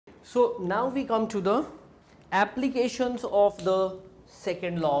So now we come to the applications of the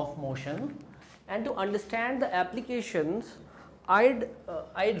second law of motion, and to understand the applications, I'd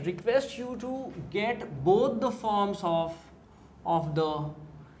request you to get both the forms of the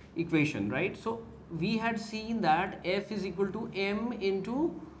equation, right? So we had seen that F is equal to m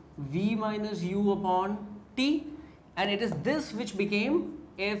into v minus u upon t, and it is this which became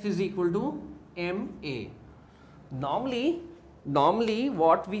F is equal to ma. Normally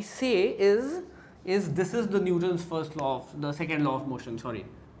what we say is this is the Newton's first law of the second law of motion, sorry,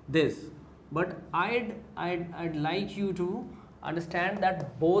 this. But I'd like you to understand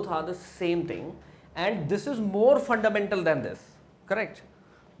that both are the same thing, and this is more fundamental than this, correct?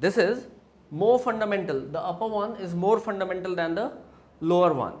 This is more fundamental. The upper one is more fundamental than the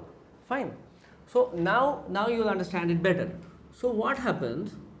lower one. Fine. So now you will understand it better. So what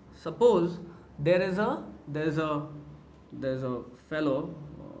happens? Suppose there is a fellow,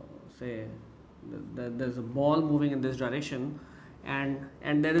 say there's a ball moving in this direction, and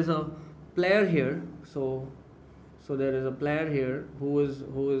there is a player here. So there is a player here who is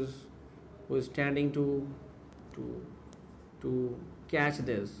standing to catch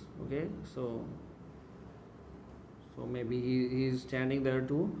this. Okay, so maybe he is standing there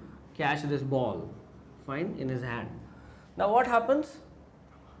to catch this ball, fine, in his hand. Now what happens?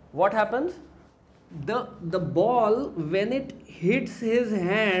 The ball, when it hits his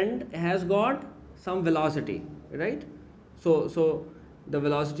hand, has got some velocity, right? So the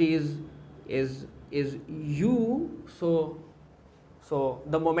velocity is u, so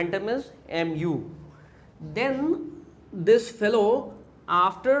the momentum is mu. Then this fellow,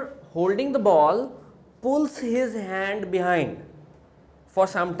 after holding the ball, pulls his hand behind for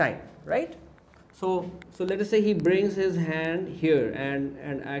some time, right? So let us say he brings his hand here,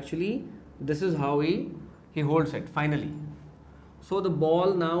 and actually this is how he holds it finally. So the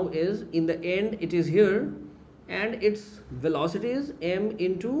ball now is, in the end, it is here, and its velocity is m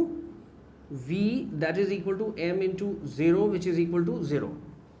into v, that is equal to m into 0, which is equal to 0.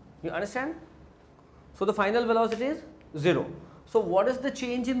 You understand? So the final velocity is 0. So what is the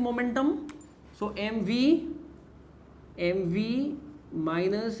change in momentum? So mv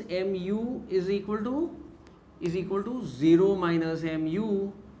minus mu is equal to 0 minus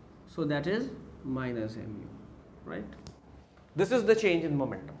mu, so that is minus mu, right? This is the change in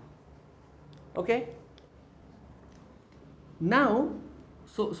momentum. Okay, now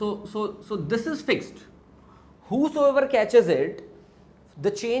so this is fixed. Whosoever catches it,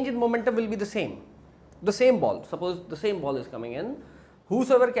 the change in momentum will be the same ball. Suppose the same ball is coming in,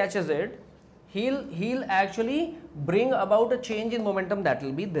 whosoever catches it, he'll actually bring about a change in momentum, that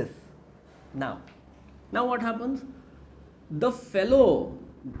will be this. Now what happens? The fellow,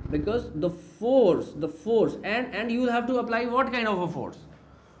 because the force, and you will have to apply what kind of a force?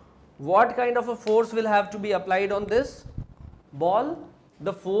 What kind of a force will have to be applied on this ball?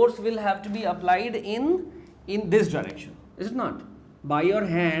 The force will have to be applied in this direction, is it not? By your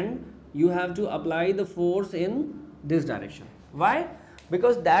hand you have to apply the force in this direction. Why?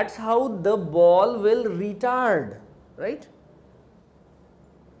 Because that's how the ball will retard, right?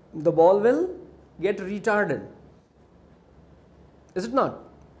 The ball will get retarded, is it not?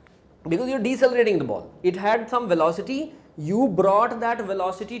 Because you're decelerating the ball. It had some velocity, you brought that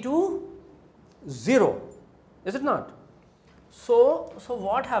velocity to 0, is it not? So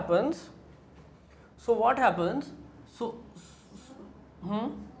what happens?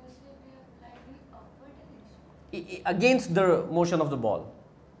 Against the motion of the ball.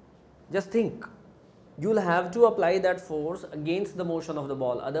 Just think, you will have to apply that force against the motion of the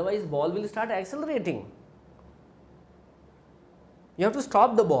ball, otherwise ball will start accelerating. You have to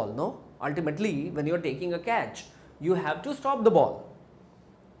stop the ball, no? Ultimately, when you are taking a catch, you have to stop the ball.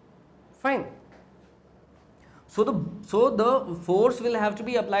 Fine. So the force will have to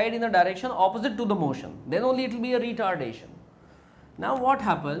be applied in a direction opposite to the motion, then only it will be a retardation. Now what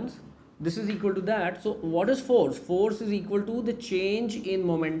happens? This is equal to that. So what is force? Force is equal to the change in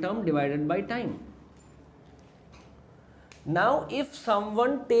momentum divided by time. Now if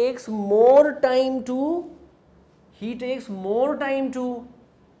someone takes more time to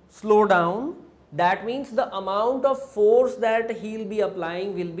slow down, that means the amount of force that he will be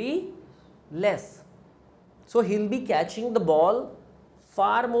applying will be less. So he will be catching the ball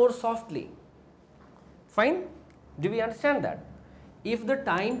far more softly. Fine? Do we understand that? If the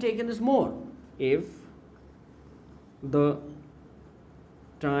time taken is more, if the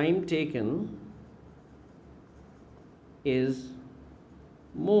time taken is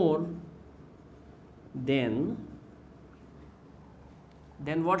more, then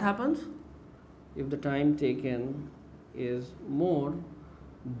what happens? If the time taken is more,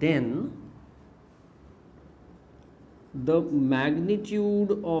 then the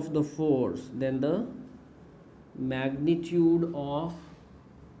magnitude of the force, then the magnitude of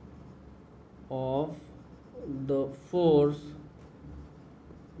the force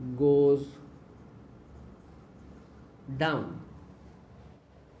goes down.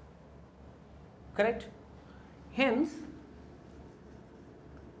 Correct? Hence,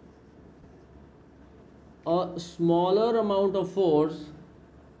 a smaller amount of force,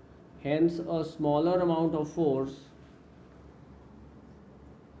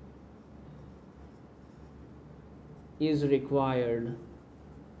 is required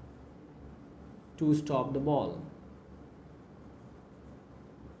to stop the ball.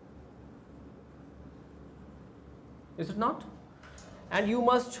 Is it not? And you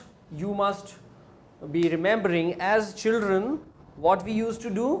must be remembering, as children, what we used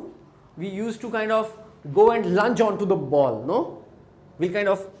to do. We used to kind of go and lunge onto the ball, no? We'll kind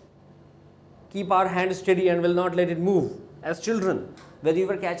of keep our hand steady and will not let it move as children when we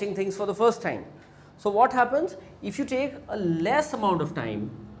were catching things for the first time. So what happens if you take a less amount of time?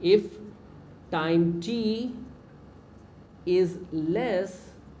 If time t is less,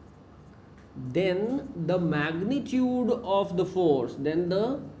 then the magnitude of the force,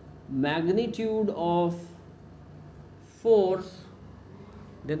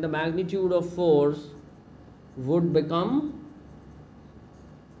 would become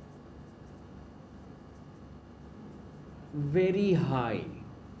very high.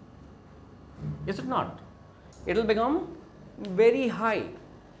 Is it not? It will become very high.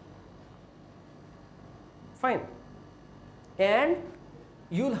 Fine. And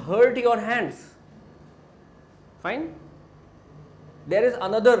you'll hurt your hands. Fine. There is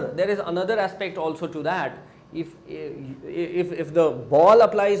another aspect also to that. If the ball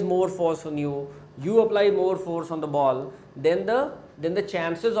applies more force on you, you apply more force on the ball, then the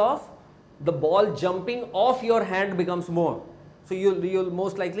chances of the ball jumping off your hand becomes more. So you'll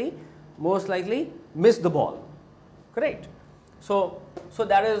most likely miss the ball. Correct? So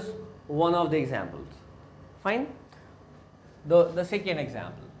that is one of the examples. Fine. The second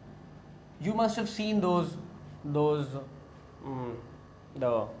example, you must have seen the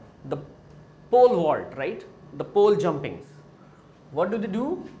pole vault, right? The pole jumpings. What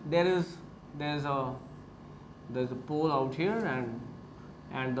do? There's a pole out here,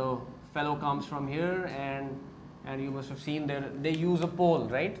 and the fellow comes from here, and you must have seen they use a pole,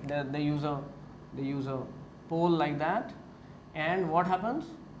 right? They use a pole like that, and what happens?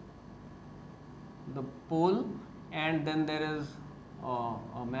 The pole, and then there is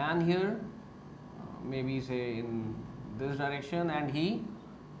a man here, maybe say in this direction, and he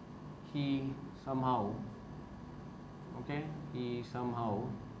somehow, okay,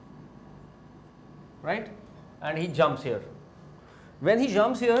 right, and he jumps here. When he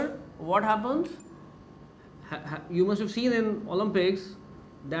jumps here, what happens? You must have seen in Olympics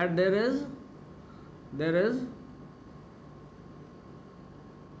that there is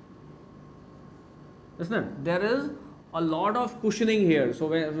isn't it? There is a lot of cushioning here. So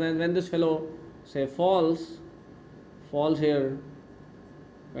when this fellow say falls here,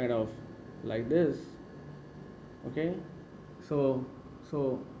 kind of like this, okay, so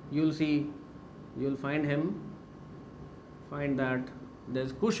you'll find that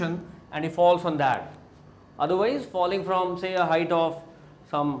there's cushion, and he falls on that. Otherwise, falling from say a height of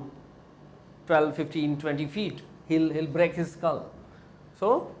some 12, 15, 20 feet, he'll break his skull.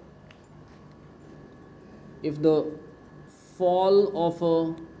 So if the fall of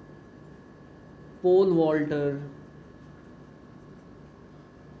a pole vaulter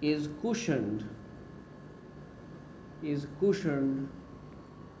is cushioned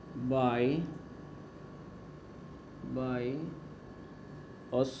by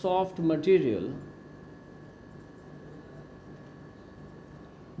a soft material,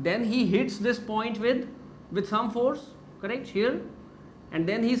 then he hits this point with some force, correct, here, and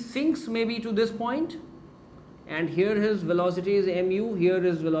then he sinks maybe to this point, and here his velocity is mu, here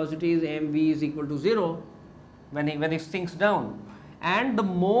his velocity is mv is equal to 0 when he sinks down. And the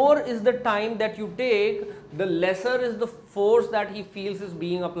more is the time that you take, the lesser is the force that he feels is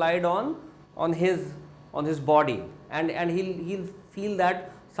being applied on his body, and he'll feel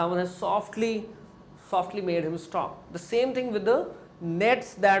that someone has softly made him stop. The same thing with the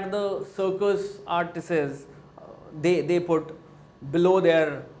nets that the circus artists they put below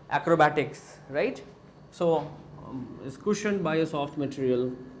their acrobatics, right? So is cushioned by a soft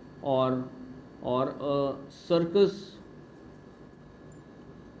material, or a circus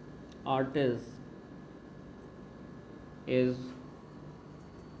artist is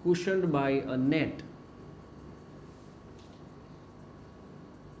cushioned by a net.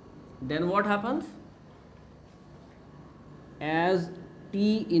 then what happens? As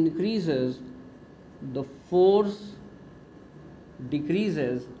T increases, the force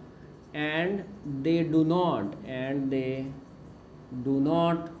decreases, and they do not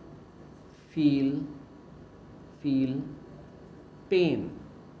feel pain.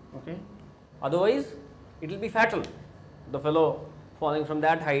 Okay, otherwise it will be fatal. The fellow falling from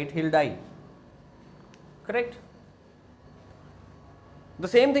that height, he'll die. Correct? The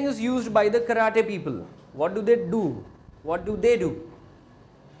same thing is used by the karate people. What do they do? What do they do?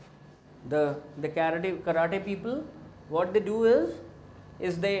 The karate people, what they do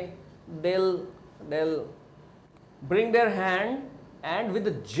is they'll bring their hand, and with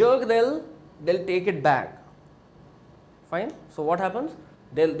a jerk they'll take it back. Fine. So what happens?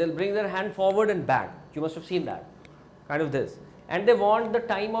 They'll bring their hand forward and back. You must have seen that. Kind of this. And they want the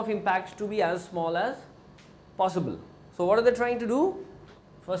time of impact to be as small as possible. So what are they trying to do?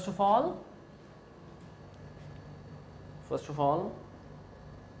 First of all,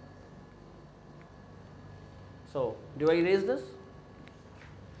 so do I erase this?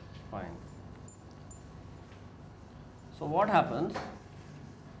 Fine. So what happens?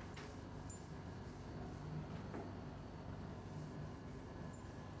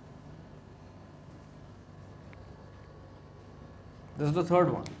 This is the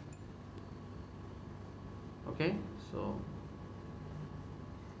third one. Okay, so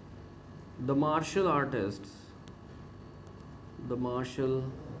the martial artists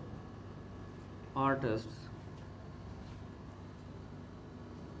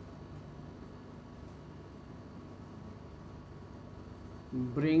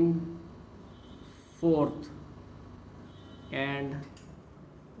bring forth and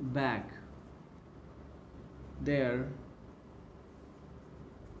back their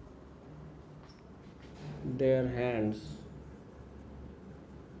hands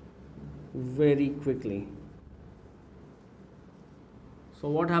very quickly. So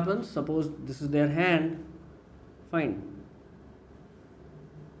what happens? Suppose this is their hand. Fine.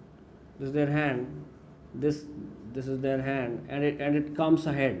 This is their hand. This is their hand, and it comes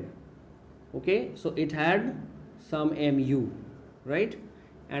ahead. Okay, so it had some mu, right?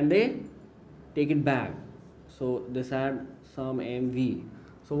 And they take it back. So this had some mv.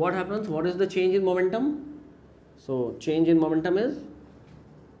 So what happens? What is the change in momentum? So change in momentum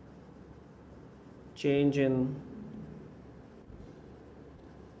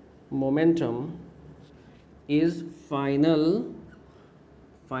is final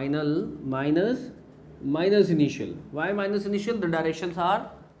minus initial. Why minus initial? The directions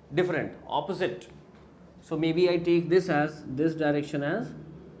are different, opposite. So maybe I take this direction as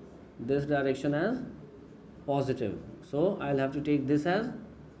positive. So I'll have to take this as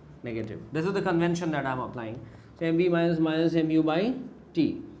negative. This is the convention that I'm applying. So mv minus mu by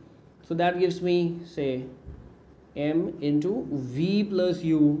t. So that gives me, say, m into v plus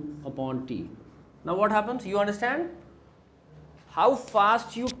u upon t. Now what happens? You understand? How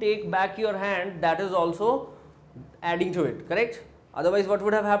fast you take back your hand, that is also adding to it, correct? Otherwise what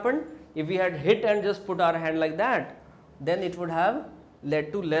would have happened? If we had hit and just put our hand like that, then it would have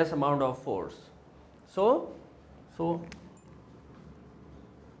led to less amount of force. So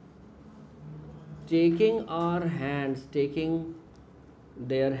taking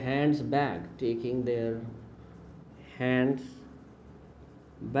their hands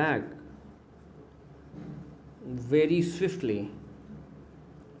back very swiftly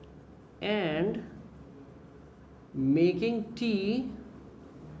and making t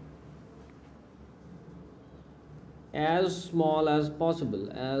as small as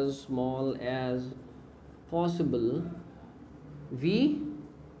possible, we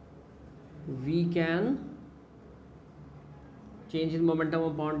can change in momentum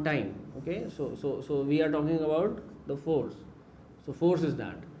upon time. Okay, so we are talking about the force. So force is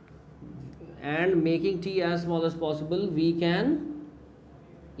that, and making t as small as possible, we can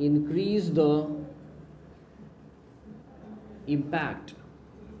increase the impact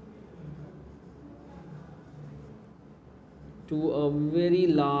to a very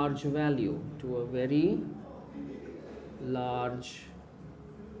large value,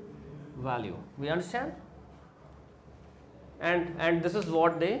 We understand? And this is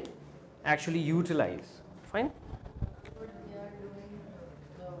what they actually utilize. Fine.